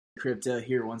Crypto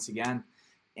here once again,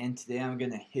 and today I'm going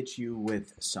to hit you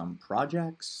with some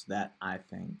projects that I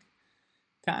think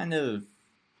kind of,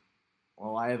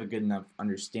 well, I have a good enough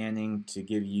understanding to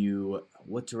give you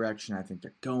what direction I think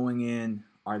they're going in.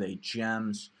 Are they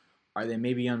gems? Are they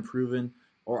maybe unproven?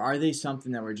 Or are they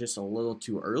something that we're just a little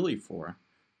too early for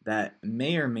that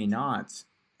may or may not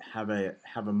have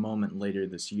a moment later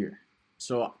this year?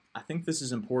 So I think this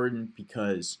is important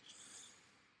because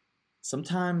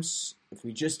sometimes if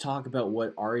we just talk about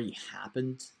what already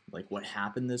happened, like what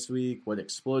happened this week, what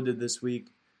exploded this week,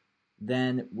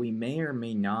 then we may or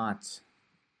may not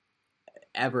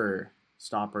ever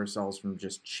stop ourselves from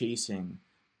just chasing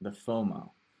the FOMO.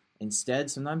 Instead,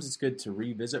 sometimes it's good to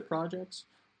revisit projects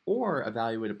or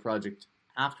evaluate a project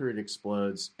after it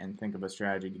explodes and think of a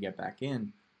strategy to get back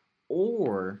in,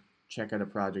 or check out a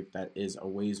project that is a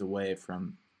ways away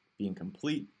from being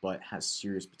complete but has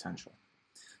serious potential.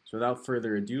 So without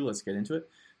further ado, let's get into it.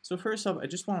 So first off, I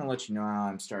just want to let you know how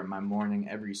I'm starting my morning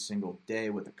every single day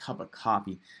with a cup of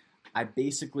coffee. I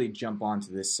basically jump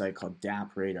onto this site called DApp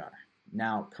Radar.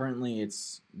 Now, currently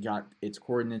it's got its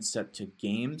coordinates set to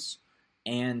games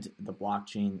and the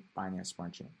blockchain Binance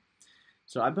Smart Chain.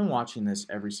 So I've been watching this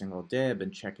every single day. I've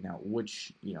been checking out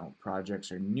which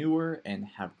projects are newer and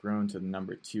have grown to the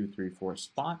number 2, 3, 4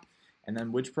 spot, and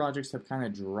then which projects have kind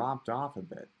of dropped off a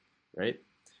bit, right?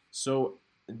 So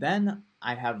then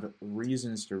I have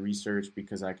reasons to research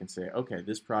because I can say, okay,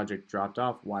 this project dropped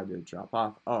off. Why did it drop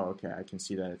off? Oh, okay, I can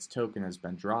see that its token has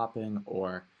been dropping,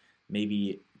 or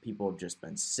maybe people have just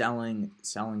been selling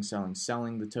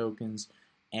the tokens,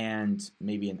 and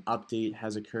maybe an update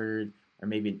has occurred, or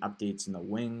maybe an update's in the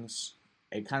wings.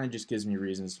 It kind of just gives me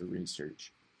reasons to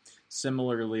research.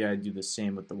 Similarly, I do the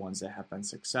same with the ones that have been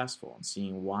successful and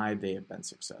seeing why they have been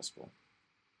successful.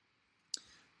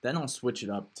 Then I'll switch it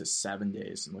up to 7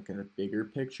 days and look at a bigger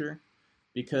picture,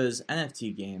 because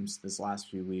NFT games this last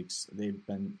few weeks, they've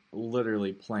been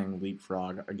literally playing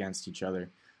leapfrog against each other.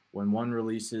 When one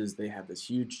releases, they have this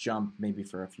huge jump maybe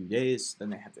for a few days, then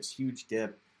they have this huge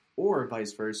dip, or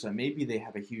vice versa. Maybe they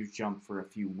have a huge jump for a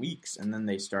few weeks and then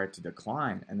they start to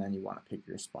decline, and then you want to pick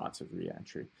your spots of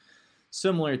re-entry.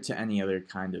 Similar to any other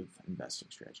kind of investing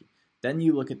strategy. Then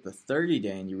you look at the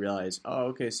 30-day and you realize, oh,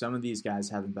 okay, some of these guys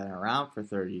haven't been around for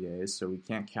 30 days, so we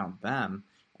can't count them.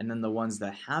 And then the ones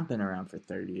that have been around for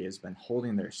 30 days been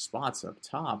holding their spots up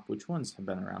top. Which ones have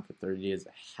been around for 30 days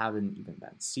that haven't even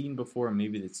been seen before?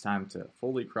 Maybe it's time to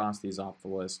fully cross these off the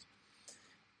list.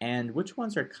 And which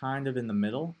ones are kind of in the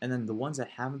middle? And then the ones that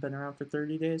haven't been around for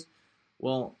 30 days?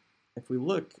 Well, if we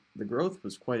look, the growth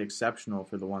was quite exceptional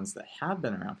for the ones that have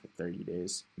been around for 30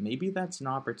 days. Maybe that's an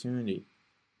opportunity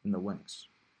in the wings.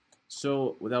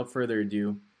 So without further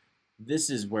ado, this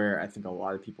is where I think a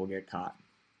lot of people get caught.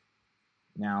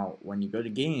 Now, when you go to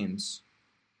games,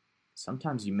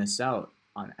 sometimes you miss out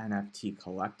on NFT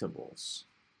collectibles.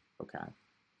 Okay.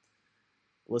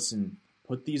 Listen,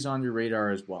 put these on your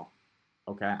radar as well.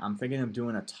 Okay, I'm thinking of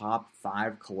doing a top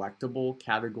 5 collectible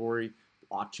category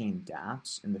blockchain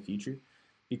dApps in the future,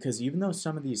 because even though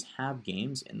some of these have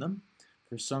games in them,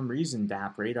 for some reason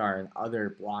DApp Radar and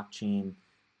other blockchain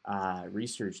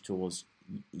research tools,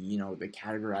 they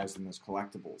categorize them as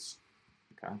collectibles.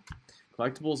 Okay,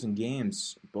 collectibles and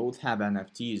games both have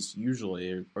NFTs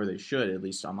usually, or they should, at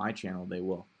least on my channel they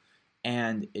will.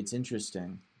 And it's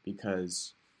interesting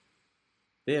because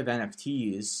they have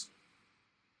NFTs.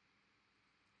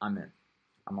 I'm in.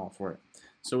 I'm all for it.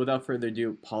 So without further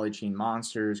ado, Polychain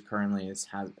Monsters currently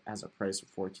has a price of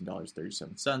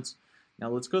 $14.37. Now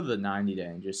let's go to the 90-day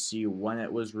and just see when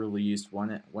it was released,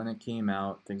 when it came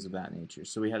out, things of that nature.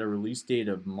 So we had a release date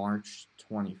of March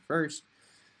 21st.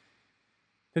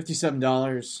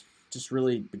 $57 just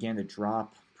really began to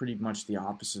drop, pretty much the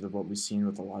opposite of what we've seen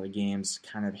with a lot of games.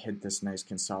 Kind of hit this nice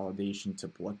consolidation to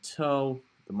plateau.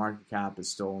 The market cap is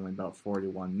still only about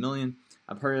 41 million.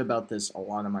 I've heard about this a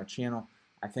lot on my channel.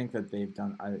 I think that they've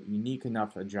done a unique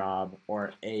enough a job,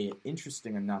 or a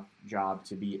interesting enough job,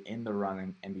 to be in the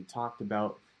running and be talked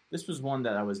about. This was one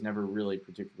that I was never really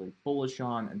particularly bullish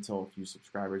on until a few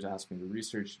subscribers asked me to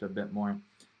research it a bit more.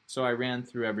 So I ran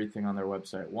through everything on their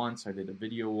website once. I did a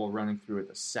video while running through it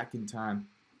the second time,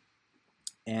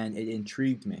 and it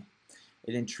intrigued me.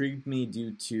 It intrigued me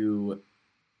due to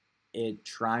it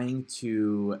trying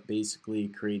to basically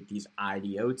create these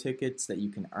IDO tickets that you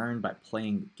can earn by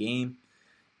playing the game.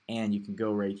 And you can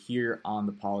go right here on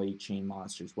the Polychain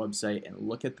Monsters website and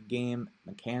look at the game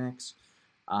mechanics.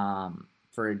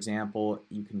 For example,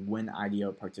 you can win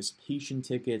IDO participation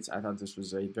tickets. I thought this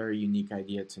was a very unique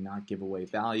idea to not give away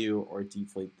value or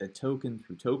deflate the token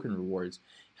through token rewards.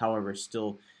 However,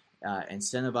 still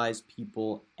incentivize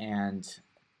people and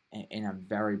in a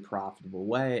very profitable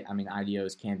way. I mean,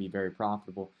 IDOs can be very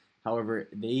profitable. However,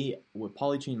 what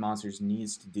Polychain Monsters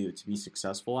needs to do to be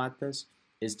successful at this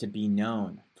is to be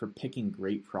known for picking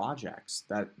great projects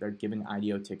that they're giving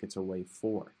IDO tickets away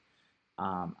for.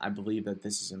 I believe that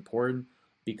this is important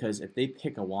because if they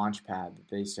pick a launch pad,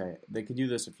 they say they could do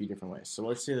this a few different ways. So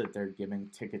let's say that they're giving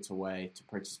tickets away to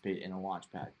participate in a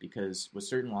launch pad, because with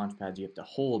certain launch pads you have to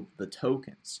hold the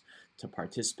tokens to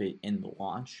participate in the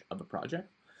launch of a project.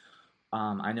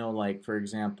 I know, like, for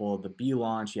example, the B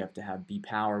launch, you have to have B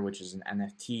Power, which is an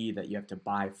NFT that you have to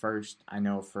buy first. I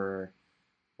know for,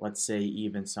 let's say,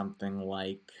 even something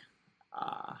like,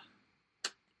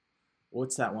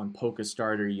 what's that one, Polka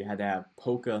Starter, you had to have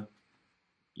Polka,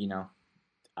 you know,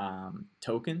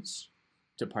 tokens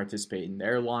to participate in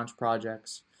their launch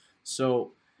projects.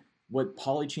 So what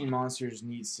Polychain Monsters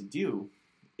needs to do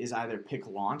is either pick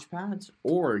launch pads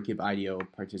or give IDO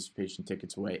participation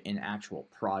tickets away in actual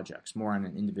projects, more on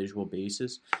an individual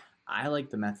basis. I like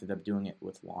the method of doing it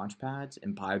with launch pads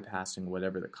and bypassing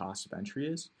whatever the cost of entry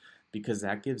is, because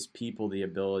that gives people the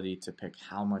ability to pick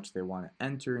how much they want to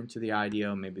enter into the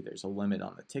IDO. Maybe there's a limit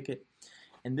on the ticket.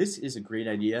 And this is a great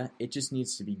idea. It just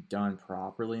needs to be done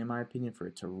properly, in my opinion, for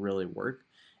it to really work.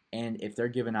 And if they're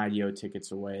giving IDO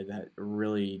tickets away that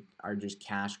really are just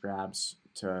cash grabs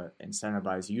to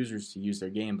incentivize users to use their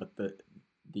game, but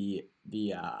the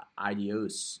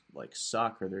IDOs like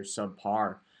suck or they're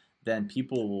subpar, then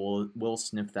people will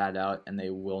sniff that out and they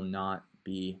will not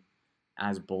be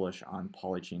as bullish on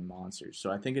Polychain Monsters.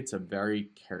 So I think it's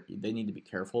they need to be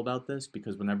careful about this,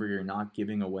 because whenever you're not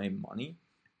giving away money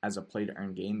as a play to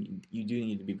earn game, you do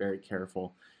need to be very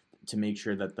careful to make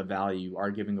sure that the value you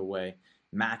are giving away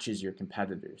matches your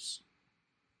competitors,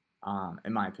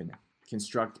 in my opinion.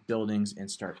 Construct buildings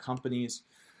and start companies.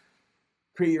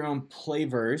 Create your own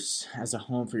playverse as a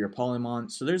home for your Polymon.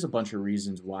 So there's a bunch of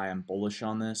reasons why I'm bullish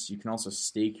on this. You can also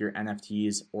stake your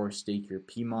NFTs or stake your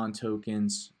PMON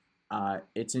tokens.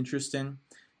 It's interesting.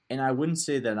 And I wouldn't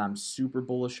say that I'm super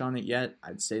bullish on it yet.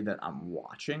 I'd say that I'm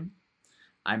watching.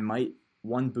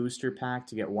 One booster pack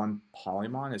to get one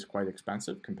Polymon is quite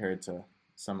expensive compared to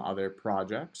some other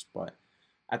projects, but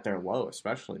at their low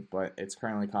especially. But it's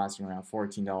currently costing around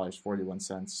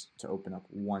 $14.41 to open up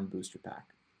one booster pack.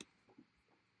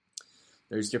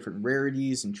 There's different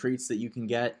rarities and traits that you can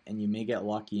get, and you may get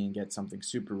lucky and get something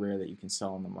super rare that you can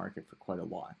sell on the market for quite a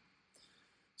lot.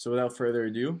 So without further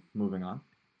ado, moving on.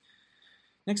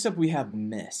 Next up, we have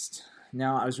Myst.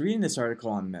 Now, I was reading this article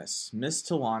on Myst. Myst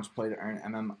to launch play to earn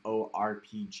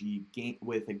MMORPG game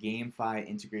with a GameFi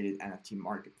integrated NFT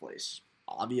marketplace.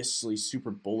 Obviously,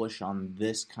 super bullish on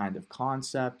this kind of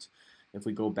concept. If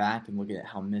we go back and look at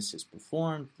how Myst has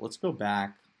performed, let's go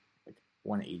back like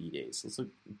 180 days. Let's look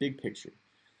big picture.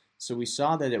 So we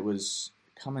saw that it was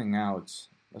coming out.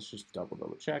 Let's just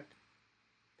double check,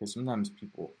 because sometimes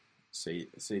people say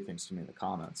things to me in the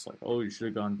comments like, oh, you should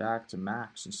have gone back to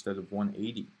max instead of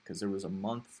 180 because there was a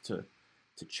month to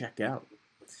check out.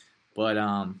 But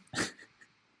I'm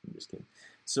just kidding.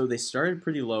 So they started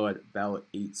pretty low at about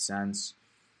 8 cents,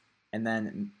 and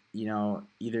then, you know,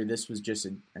 either this was just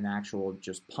an actual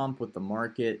just pump with the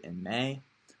market in May,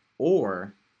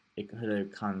 or it could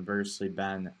have conversely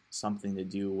been something to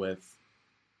do with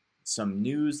some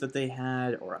news that they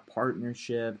had, or a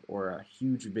partnership, or a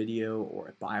huge video, or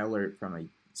a buy alert from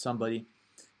somebody.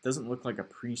 Doesn't look like a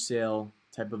pre-sale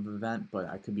type of event, but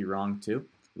I could be wrong too.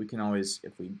 We can always,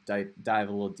 if we dive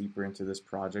a little deeper into this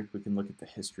project, we can look at the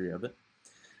history of it.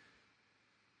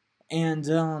 And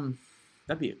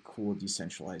that'd be a cool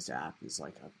decentralized app. Is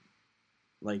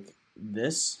like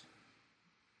this,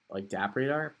 like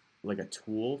DappRadar, like a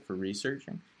tool for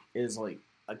researching, is like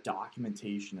a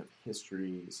documentation of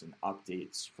histories and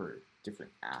updates for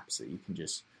different apps that you can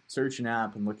just search an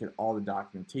app and look at all the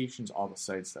documentations, all the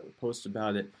sites that would post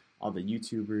about it, all the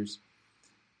YouTubers.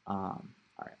 All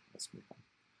right, let's move on.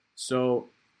 So,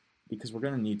 because we're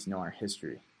going to need to know our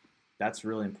history. That's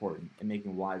really important in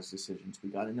making wise decisions. We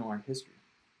got to know our history.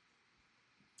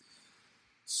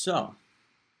 So,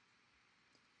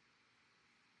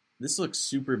 this looks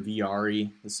super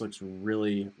VR-y. This looks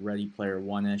really Ready Player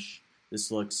One-ish. This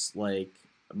looks like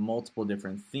multiple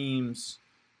different themes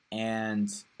and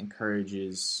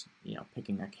encourages, you know,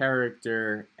 picking a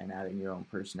character and adding your own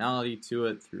personality to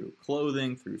it through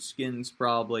clothing, through skins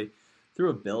probably, through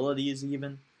abilities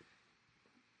even.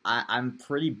 I'm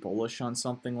pretty bullish on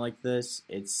something like this.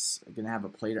 It's going to have a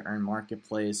play-to-earn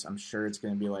marketplace. I'm sure it's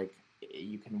going to be like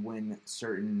you can win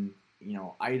certain, you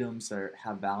know, items that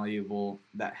have value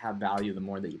the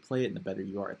more that you play it and the better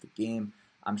you are at the game.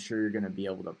 I'm sure you're going to be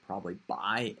able to probably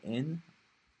buy in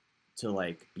to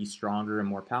like be stronger and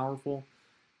more powerful.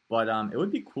 But it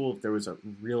would be cool if there was a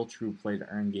real true play to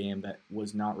earn game that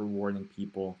was not rewarding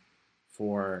people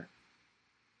for.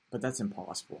 But that's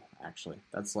impossible, actually.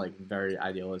 That's like very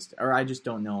idealistic. Or I just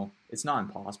don't know. It's not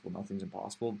impossible. Nothing's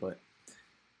impossible. But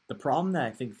the problem that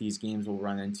I think these games will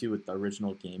run into with the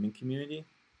original gaming community,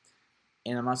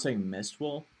 and I'm not saying Myst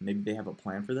will, maybe they have a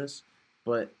plan for this,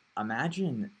 but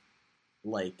imagine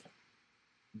like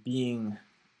being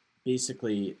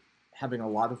basically having a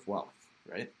lot of wealth,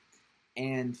 right?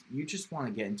 And you just want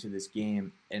to get into this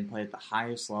game and play at the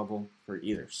highest level for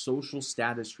either social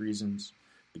status reasons,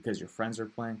 because your friends are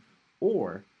playing,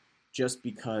 or just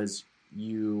because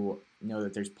you know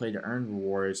that there's play to earn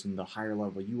rewards, and the higher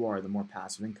level you are, the more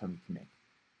passive income you can make.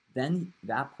 Then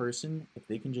that person, if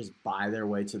they can just buy their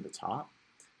way to the top,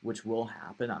 which will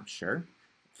happen, I'm sure.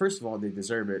 First of all, they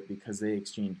deserve it because they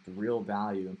exchanged the real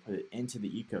value and put it into the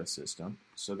ecosystem.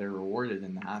 So they're rewarded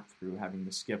in that through having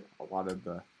to skip a lot of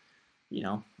the,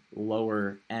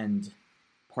 lower end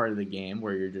part of the game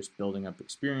where you're just building up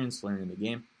experience, learning the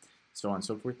game, so on and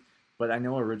so forth. But I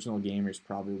know original gamers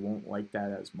probably won't like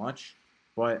that as much.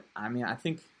 But I mean, I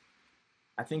think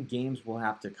games will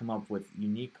have to come up with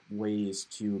unique ways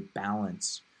to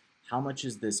balance how much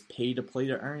is this pay to play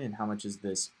to earn and how much is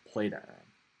this play to earn.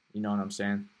 You know what I'm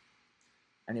saying?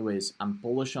 Anyways, I'm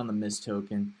bullish on the Myst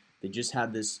token. They just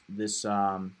had this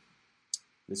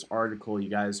article. You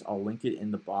guys, I'll link it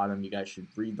in the bottom. You guys should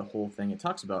read the whole thing. It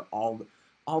talks about all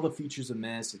the features of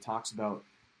Myst. It talks about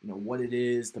what it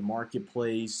is, the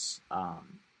marketplace, how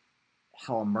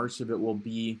immersive it will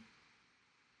be,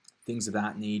 things of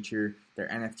that nature, their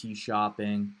NFT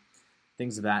shopping,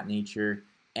 things of that nature,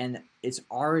 and it's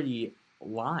already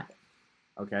live.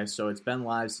 Okay, so it's been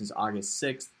live since August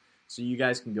 6th, so you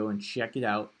guys can go and check it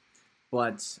out.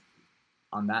 But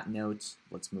on that note,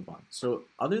 let's move on. So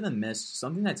other than Myst,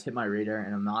 something that's hit my radar,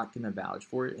 and I'm not going to vouch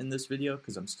for it in this video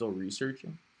because I'm still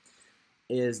researching,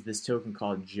 is this token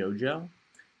called JoJo.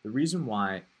 The reason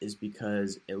why is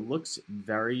because it looks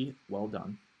very well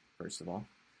done, first of all.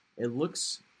 It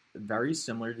looks very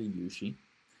similar to Yushi.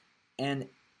 And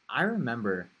I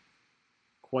remember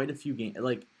quite a few games.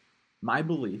 Like, my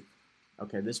belief,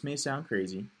 okay, this may sound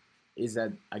crazy, is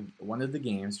that one of the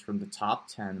games from the top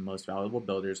 10 most valuable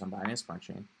builders on Binance Smart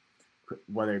Chain,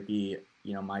 whether it be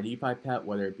My DeFi Pet,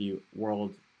 whether it be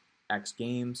World X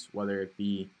Games, whether it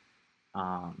be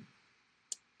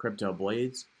Crypto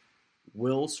Blades,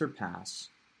 will surpass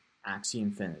Axie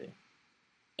Infinity.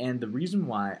 And the reason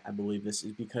why I believe this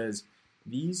is because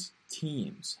these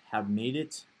teams have made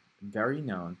it very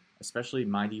known, especially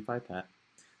My DeFi Pet,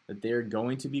 that they're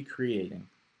going to be creating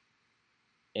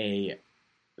a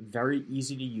very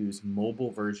easy to use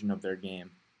mobile version of their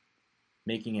game,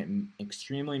 making it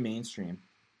extremely mainstream.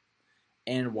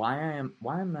 And why am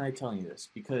I telling you this?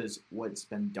 Because what's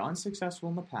been done successful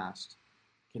in the past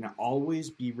can always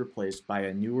be replaced by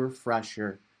a newer,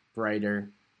 fresher, brighter,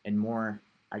 and more,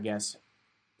 I guess,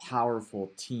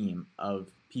 powerful team of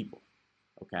people.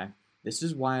 Okay? This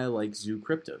is why I like Zoo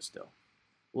Crypto still.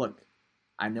 Look,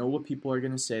 I know what people are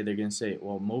going to say. They're going to say,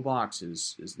 well, Mobox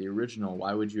is the original.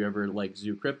 Why would you ever like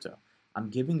Zoo Crypto? I'm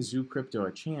giving Zoo Crypto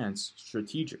a chance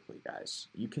strategically, guys.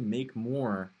 You can make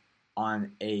more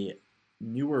on a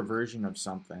newer version of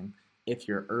something if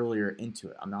you're earlier into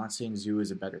it. I'm not saying Zoo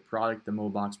is a better product than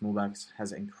Mobox. Mobox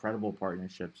has incredible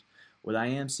partnerships. What I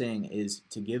am saying is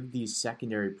to give these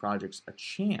secondary projects a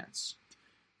chance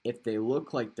if they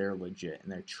look like they're legit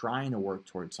and they're trying to work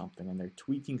towards something and they're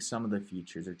tweaking some of the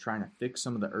features, they're trying to fix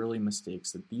some of the early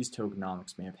mistakes that these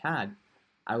tokenomics may have had,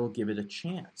 I will give it a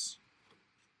chance.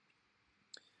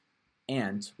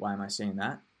 And why am I saying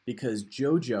that? Because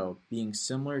JoJo, being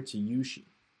similar to Yushi,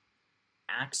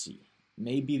 Axie,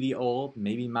 maybe the old,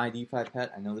 maybe My DeFi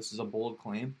Pet, I know this is a bold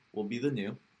claim, will be the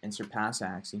new and surpass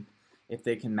Axie if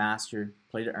they can master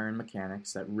play-to-earn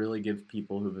mechanics that really give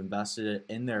people who've invested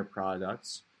in their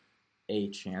products a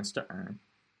chance to earn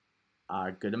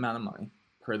a good amount of money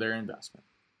per their investment.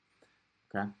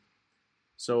 Okay?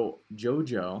 So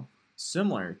JoJo,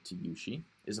 similar to Yushi,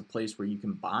 is a place where you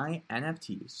can buy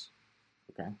NFTs.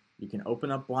 Okay? You can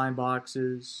open up blind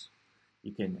boxes.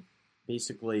 You can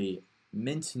basically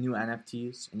mint new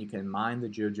NFTs, and you can mine the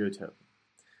JoJo token.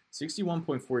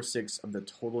 61.46 of the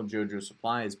total JoJo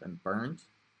supply has been burned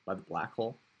by the black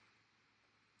hole.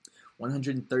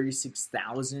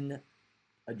 136,000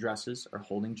 addresses are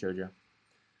holding JoJo.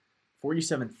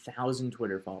 47,000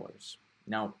 Twitter followers.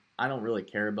 Now, I don't really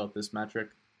care about this metric,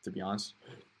 to be honest,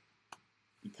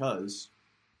 because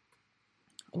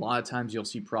a lot of times you'll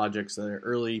see projects that are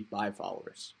early buy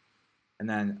followers, and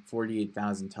then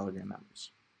 48,000 Telegram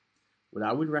members. What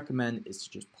I would recommend is to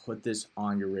just put this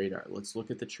on your radar. Let's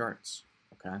look at the charts,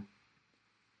 Okay.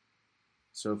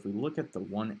 So if we look at the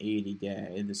 180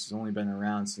 day, this has only been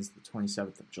around since the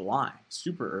 27th of July,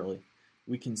 super early,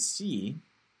 we can see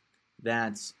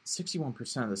that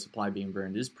 61% of the supply being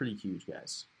burned is pretty huge,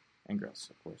 guys, and girls,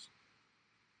 of course.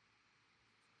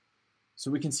 So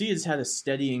we can see it's had a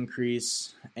steady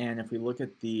increase, and if we look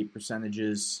at the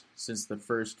percentages since the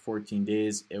first 14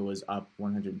 days, it was up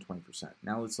 120%.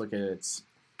 Now let's look at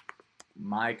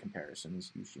my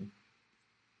comparisons, Yushi.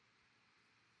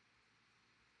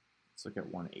 Let's look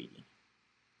at 180.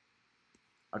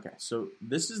 Okay, so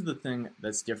this is the thing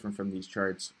that's different from these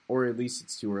charts, or at least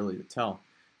it's too early to tell.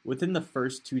 Within the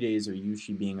first 2 days of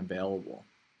Yushi being available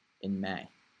in May,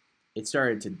 it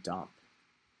started to dump.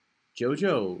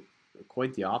 JoJo,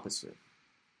 quite the opposite.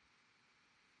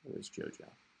 Where's JoJo?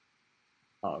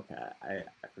 Oh, okay, I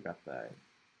forgot that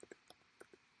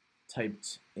I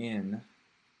typed in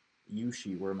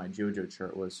Yushi where my JoJo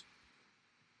chart was.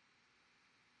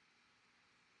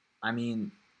 I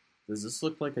mean, does this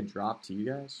look like a drop to you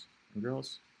guys and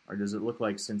girls? Or does it look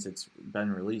like since it's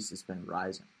been released, it's been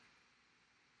rising?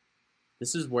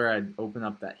 This is where I'd open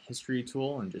up that history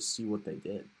tool and just see what they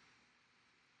did.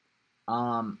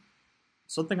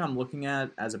 Something I'm looking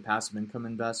at as a passive income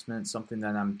investment, something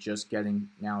that I'm just getting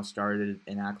now started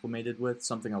and acclimated with,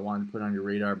 something I wanted to put on your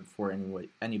radar before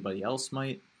anybody else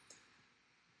might,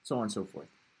 so on and so forth.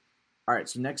 All right,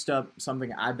 so next up,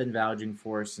 something I've been vouching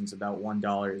for since about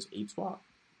 $1 is ApeSwap.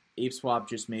 ApeSwap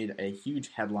just made a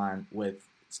huge headline with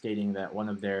stating that one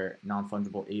of their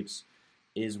non-fungible apes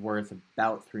is worth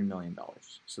about $3 million.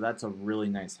 So that's a really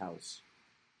nice house.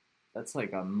 That's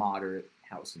like a moderate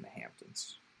house in the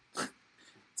Hamptons.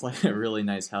 It's like a really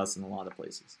nice house in a lot of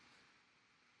places.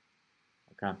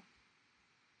 Okay.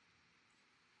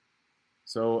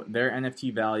 So their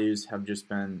NFT values have just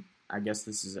been, I guess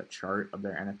this is a chart of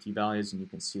their NFT values, and you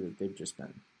can see that they've just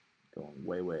been going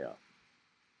way, way up.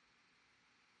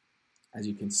 As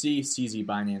you can see, CZ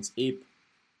Binance Ape,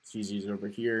 CZ is over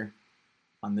here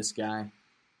on this guy,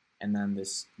 and then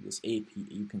this ape,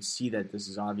 you can see that this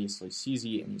is obviously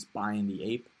CZ, and he's buying the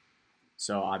ape.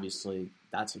 So obviously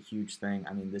that's a huge thing.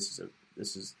 I mean, this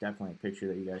is definitely a picture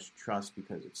that you guys should trust,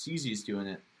 because if CZ's doing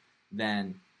it,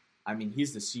 then I mean,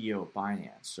 he's the CEO of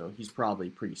Binance, so he's probably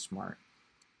pretty smart.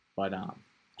 But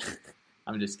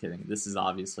I'm just kidding. This is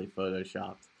obviously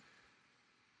photoshopped.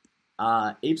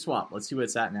 ApeSwap, let's see what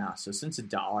it's at now. So since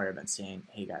 $1, I've been saying,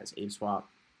 hey guys, ApeSwap,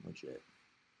 legit.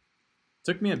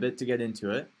 Took me a bit to get into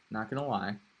it, not gonna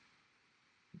lie.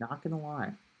 Not gonna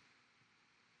lie.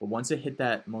 But once it hit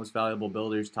that most valuable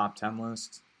builders top 10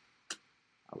 list,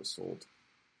 I was sold.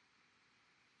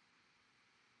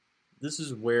 This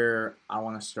is where I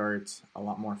want to start a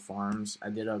lot more farms. I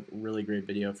did a really great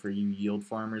video for you yield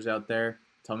farmers out there.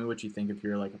 Tell me what you think if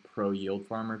you're like a pro yield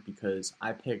farmer, because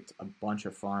I picked a bunch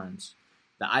of farms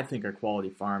that I think are quality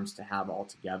farms to have all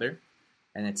together.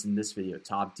 And it's in this video,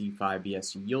 top DeFi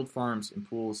BSC yield farms and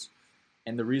pools.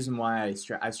 And the reason why I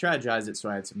strategized it, so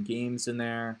I had some games in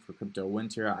there for crypto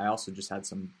winter. I also just had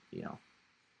some,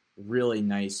 really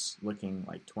nice looking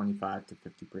like 25 to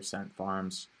 50%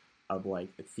 farms of like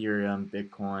Ethereum,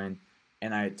 Bitcoin,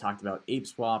 and I talked about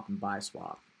ApeSwap and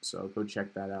BuySwap. So go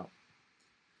check that out.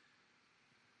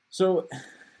 So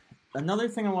another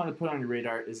thing I want to put on your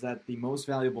radar is that the Most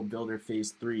Valuable Builder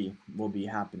Phase 3 will be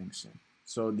happening soon.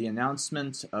 So the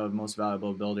announcement of Most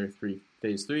Valuable Builder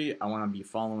Phase 3, I want to be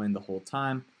following the whole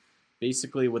time.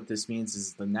 Basically what this means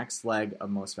is the next leg of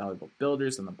Most Valuable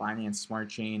Builders on the Binance Smart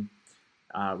Chain.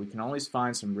 We can always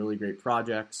find some really great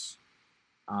projects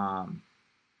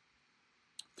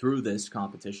through this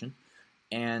competition.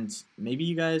 And maybe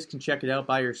you guys can check it out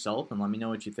by yourself and let me know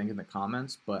what you think in the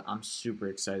comments. But I'm super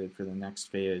excited for the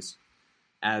next phase,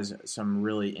 as some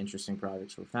really interesting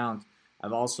projects were found.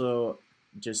 I've also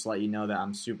just let you know that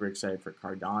I'm super excited for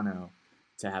Cardano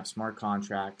to have smart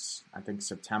contracts. I think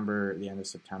the end of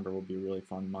September will be a really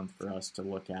fun month for us to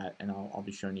look at. And I'll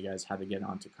be showing you guys how to get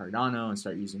onto Cardano and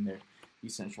start using their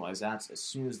decentralized apps as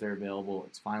soon as they're available.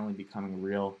 It's finally becoming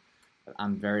real.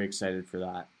 I'm very excited for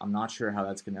that. I'm not sure how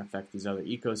that's going to affect these other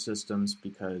ecosystems,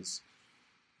 because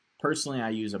personally I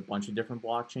use a bunch of different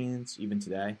blockchains even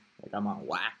today. Like I'm on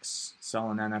Wax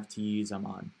selling NFTs. I'm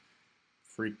on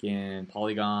freaking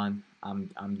Polygon.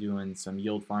 I'm doing some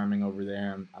yield farming over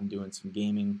there. I'm doing some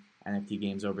gaming, NFT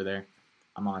games over there.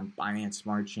 I'm on Binance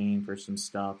Smart Chain for some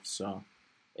stuff. So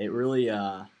it really,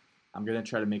 I'm going to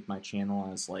try to make my channel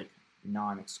as like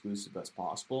non-exclusive as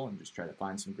possible and just try to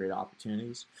find some great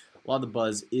opportunities. A lot of the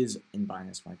buzz is in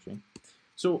Binance Smart Chain.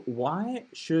 So why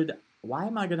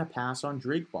am I going to pass on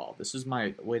Drake Ball? This is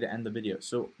my way to end the video.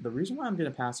 So the reason why I'm going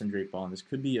to pass on Drake Ball, and this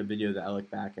could be a video that I look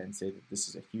back at and say that this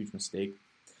is a huge mistake,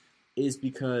 is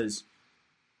because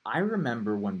I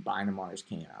remember when Bynamars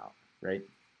came out, right?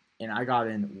 And I got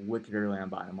in wicked early on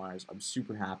Bynamars. I'm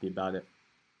super happy about it.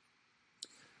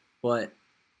 But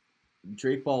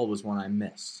Drake Ball was one I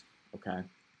missed, okay?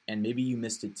 And maybe you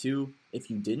missed it too. If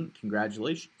you didn't,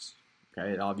 congratulations.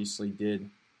 Okay, it obviously did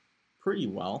pretty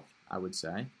well, I would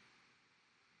say.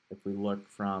 If we look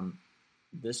from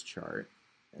this chart,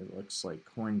 it looks like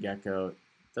CoinGecko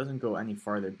doesn't go any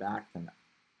farther back than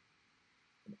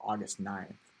August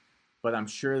 9th. But I'm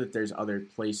sure that there's other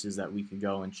places that we could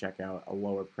go and check out a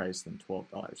lower price than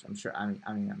 $12. I'm sure.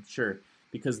 I'm sure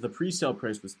because the pre-sale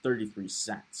price was 33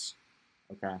 cents.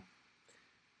 Okay.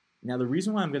 Now the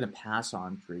reason why I'm going to pass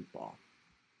on Drake Ball,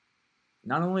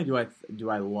 not only do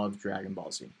I love Dragon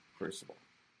Ball Z, first of all,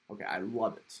 okay, I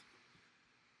love it,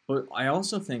 but I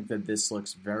also think that this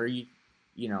looks very,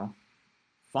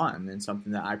 fun and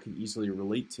something that I could easily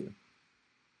relate to.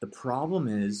 The problem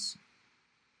is,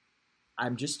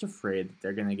 I'm just afraid that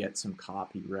they're going to get some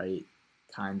copyright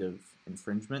kind of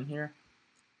infringement here.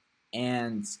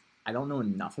 And I don't know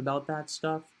enough about that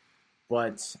stuff,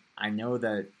 but I know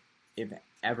that if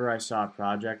ever I saw a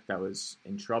project that was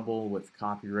in trouble with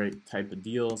copyright type of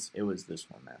deals, it was this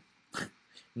one, man.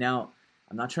 Now,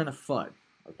 I'm not trying to FUD,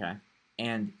 okay?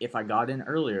 And if I got in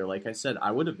earlier, like I said, I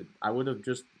would have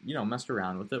just, messed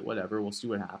around with it, whatever. We'll see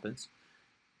what happens.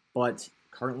 But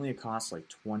currently it costs like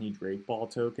 20 Drake Ball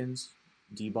tokens,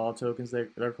 D-Ball tokens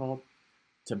they're called,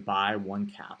 to buy one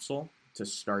capsule to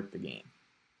start the game.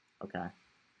 Okay?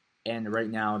 And right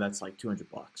now that's like $200.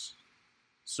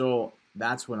 So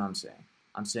that's what I'm saying.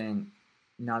 I'm saying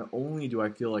not only do I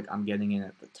feel like I'm getting in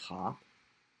at the top,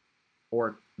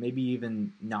 or maybe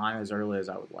even not as early as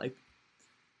I would like,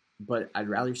 but I'd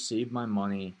rather save my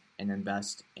money and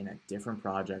invest in a different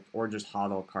project or just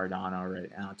hodl Cardano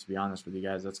right now. To be honest with you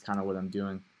guys, that's kind of what I'm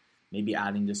doing. Maybe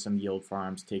adding to some yield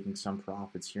farms, taking some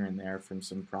profits here and there from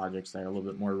some projects that are a little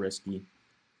bit more risky.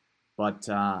 But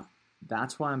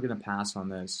that's why I'm going to pass on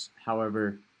this.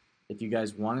 However, if you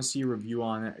guys want to see a review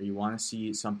on it or you want to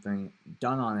see something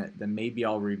done on it, then maybe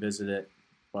I'll revisit it.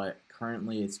 But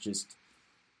currently it's just,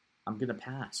 I'm going to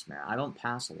pass, man. I don't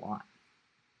pass a lot,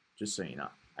 just so you know.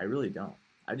 I really don't.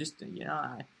 I just,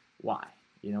 why?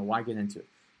 Why get into it?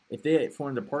 If they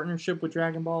formed a partnership with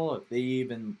Dragon Ball, if they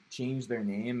even changed their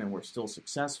name and were still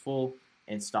successful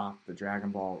and stopped the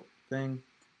Dragon Ball thing,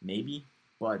 maybe.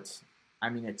 But, I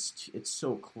mean, it's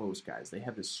so close, guys. They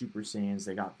have the Super Saiyans.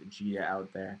 They got Vegeta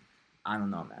out there. I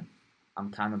don't know, man. I'm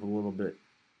kind of a little bit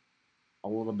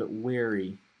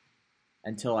wary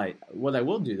until what I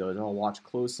will do, though, is I'll watch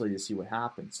closely to see what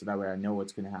happens, so that way I know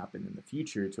what's going to happen in the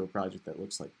future to a project that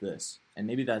looks like this. And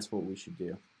maybe that's what we should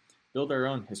do. Build our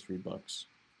own history books,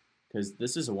 because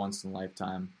this is a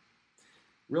once-in-a-lifetime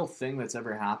real thing that's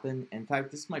ever happened. In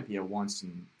fact, this might be a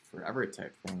once-and-forever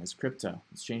type thing. It's crypto.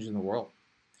 It's changing the world.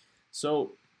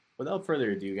 So, without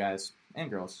further ado, guys, and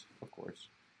girls, of course,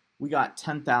 we got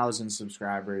 10,000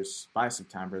 subscribers by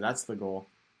September. That's the goal.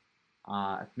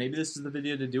 Maybe this is the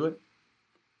video to do it.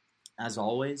 As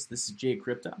always, this is Jay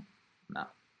Crypto. I'm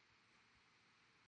out.